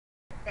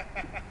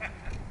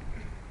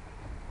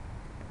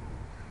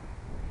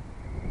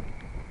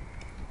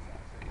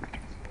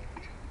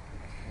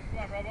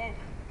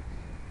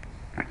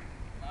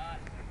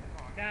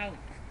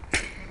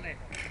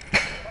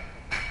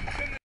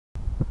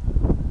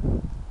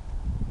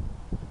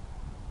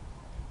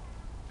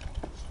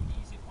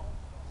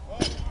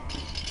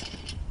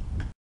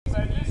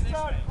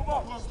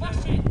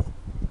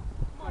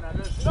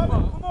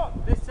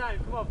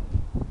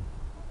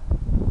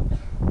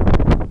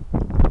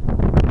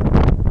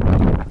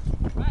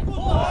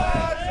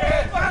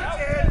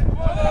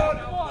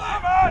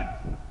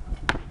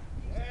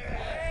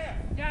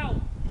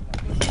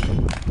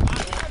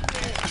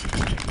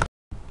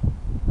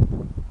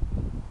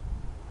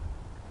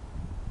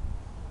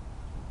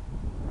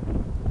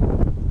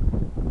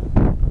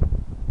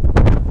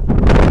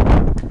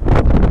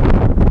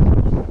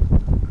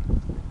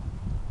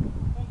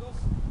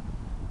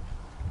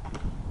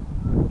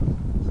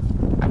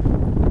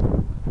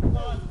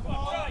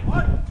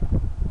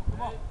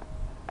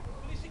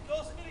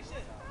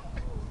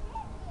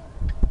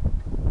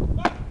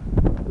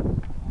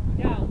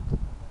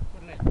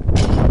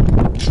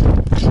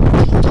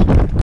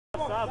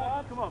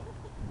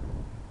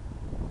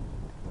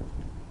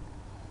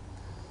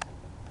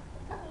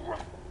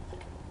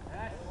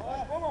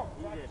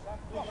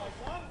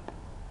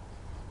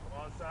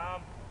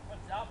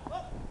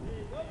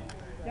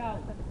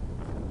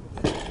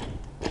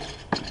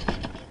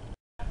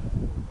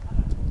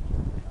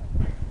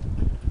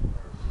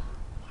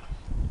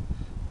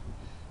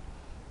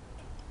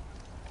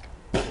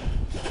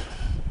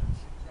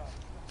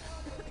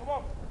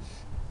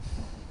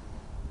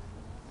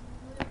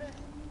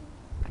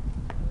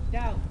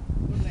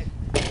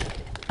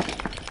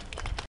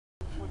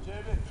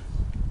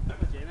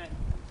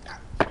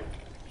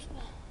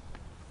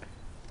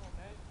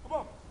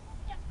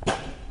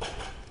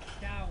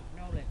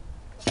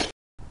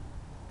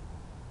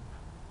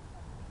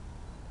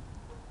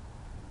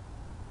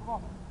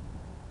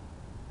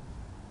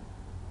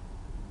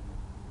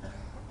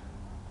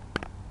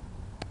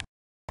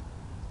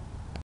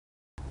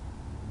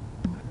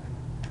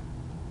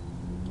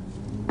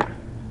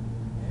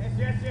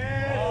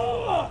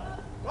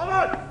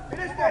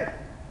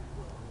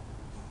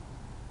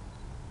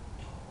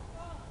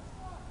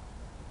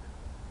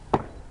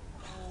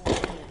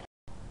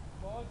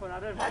Come on,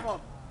 Adam, come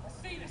on. I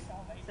see this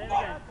now, mate. Say it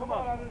again, come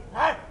on.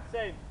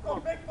 Same, come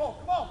on. Big ball,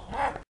 come on.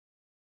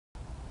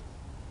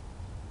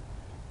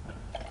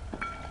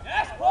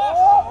 Yes,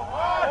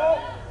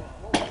 boss!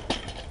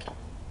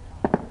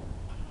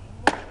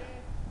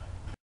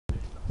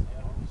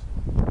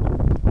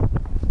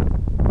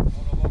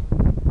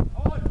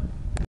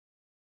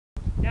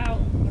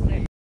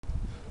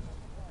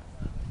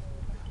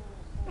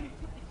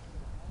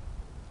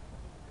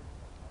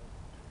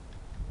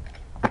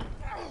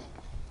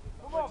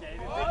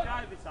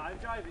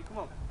 Drive it, come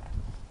on.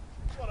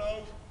 Come on,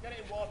 O. Get it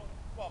in one.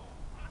 Come on.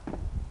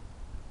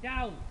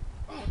 Down.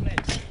 Lovely.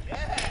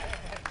 Yeah.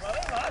 Well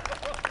done, lad.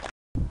 Come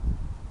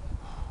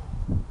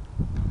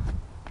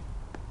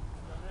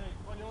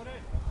on, Yoni.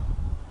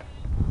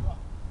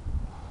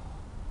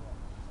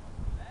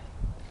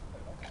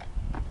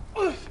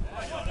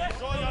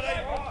 Go on, Yoni.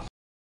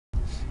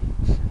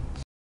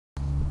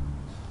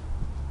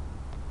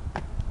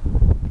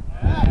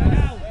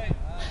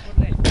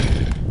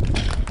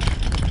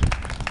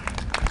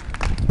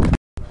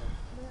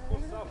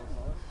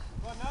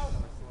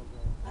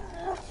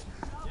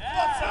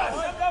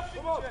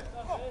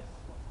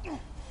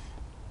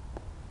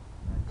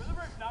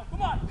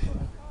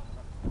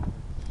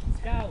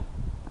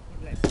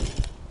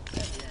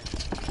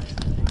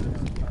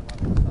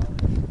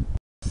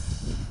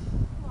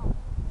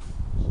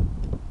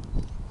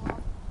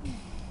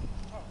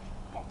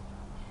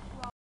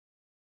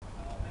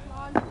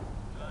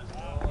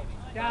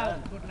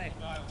 Down, good leg.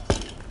 Come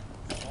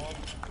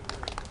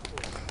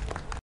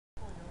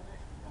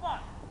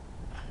on.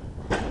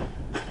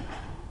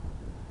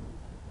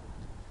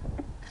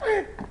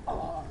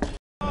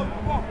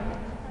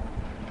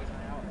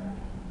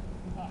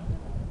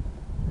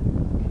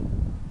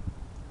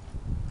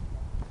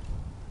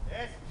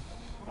 Yes.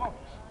 Come on.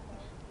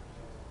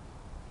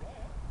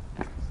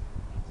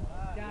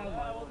 Down,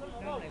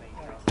 down leg,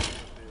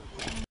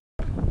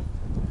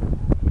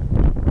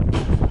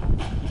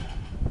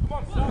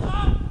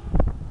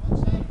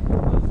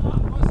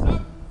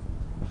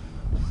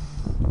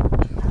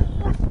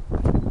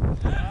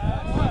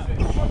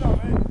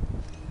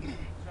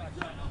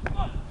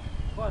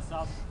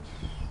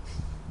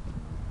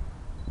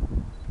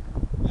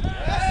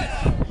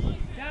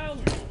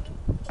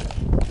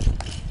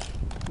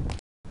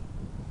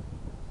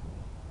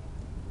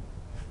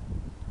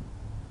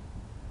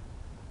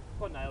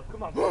 Come on, Niall,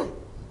 come on.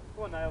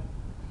 Come on, Niall.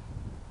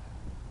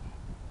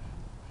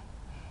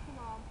 Come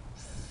on.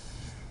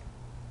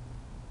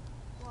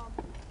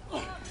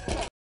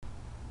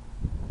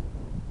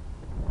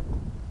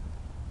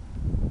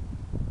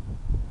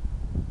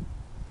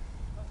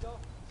 Let's go.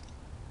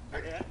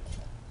 Yeah.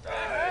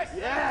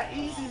 Yeah,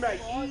 easy,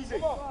 mate, easy.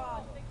 Come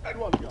on.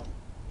 Come on, John.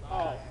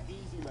 Oh,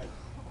 easy, mate.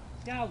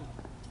 Down.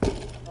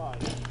 Oh,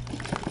 yeah.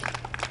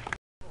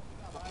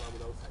 That's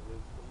with those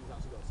techniques, but he's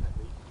actually got a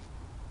technique.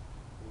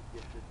 And he's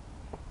gifted.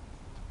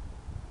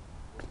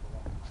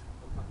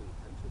 I'm having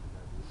attention to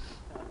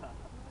that.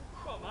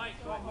 Come on, mate.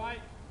 Come on,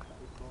 mate.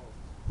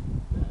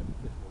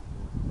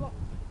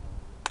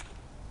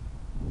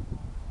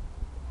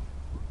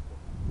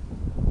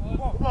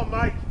 Come on,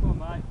 Mike. Come on,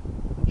 mate.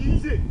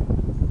 Easy.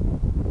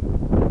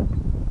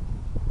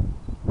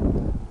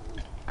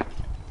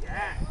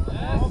 Yeah.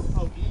 Yes.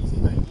 Oh, easy,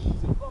 mate.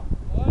 Easy.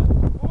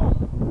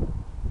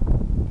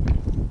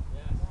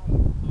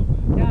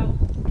 Down.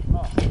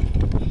 Oh,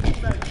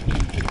 easy, mate.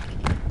 Easy.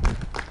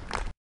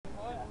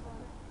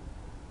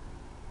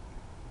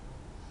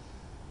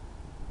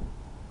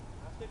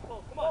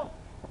 Come on.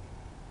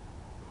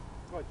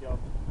 Good job.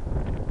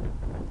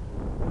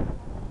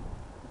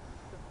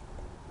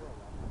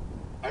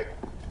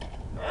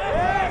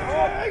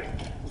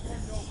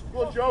 Go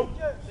on, Joe.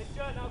 This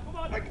shirt now, come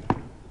on. Lad.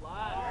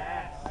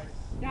 Yes.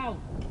 Down.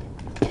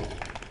 Good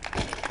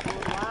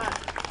lad.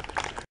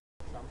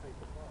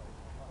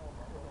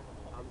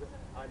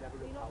 I never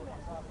really power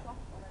myself.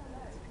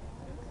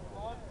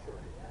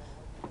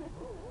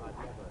 I'd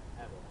never,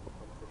 ever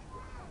competition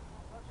with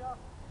myself.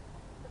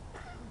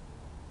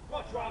 Come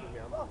on, Trav.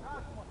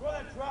 Go on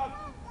then, Trav.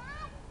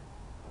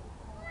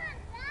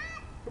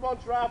 Come on,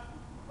 Trav.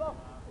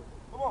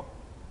 Come on.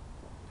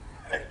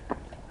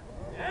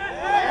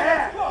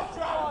 Yeah! Come on,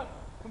 Trav.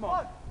 Come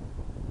on.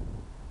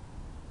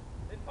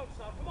 In post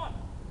now, come on.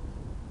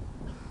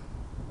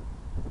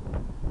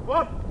 Come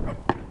on.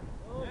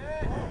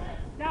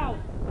 Down.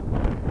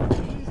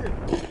 Easy.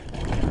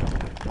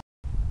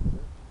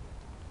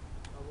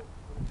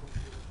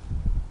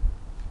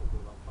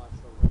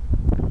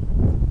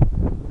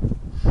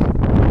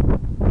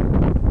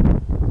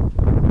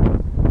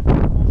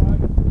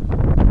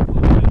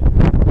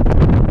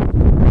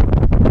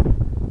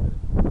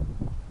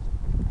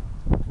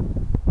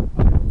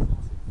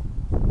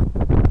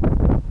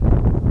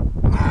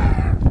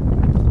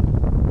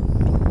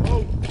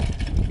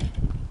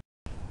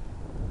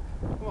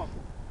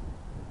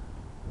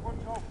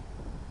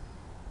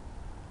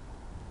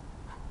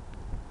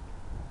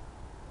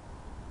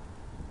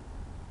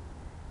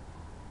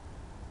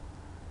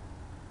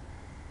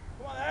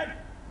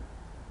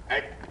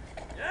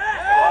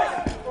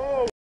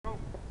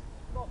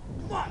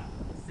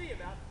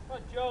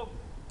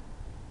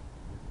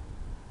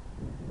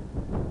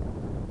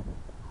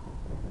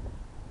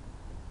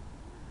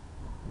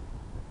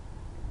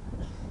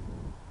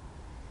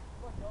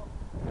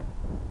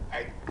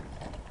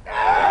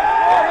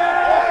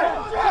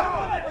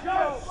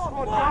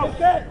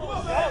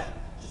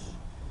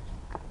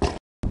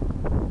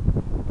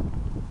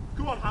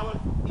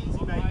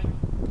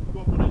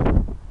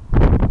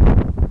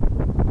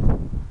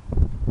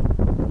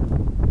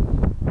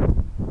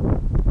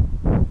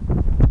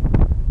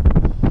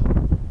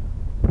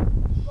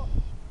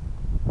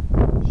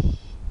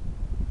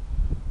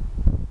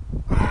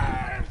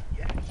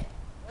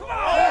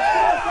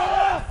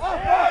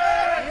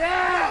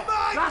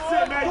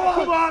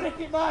 on! Stick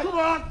it, mate! Come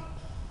on!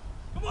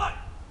 Come on.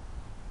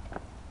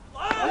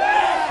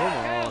 Come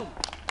on.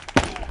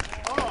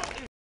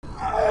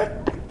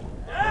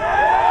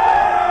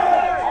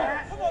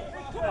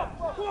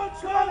 Come on,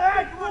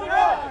 Charlie! Come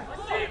on!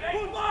 Receive it.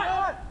 Come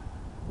on.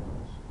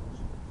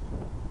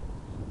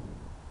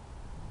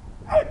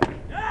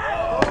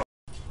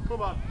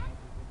 Come on!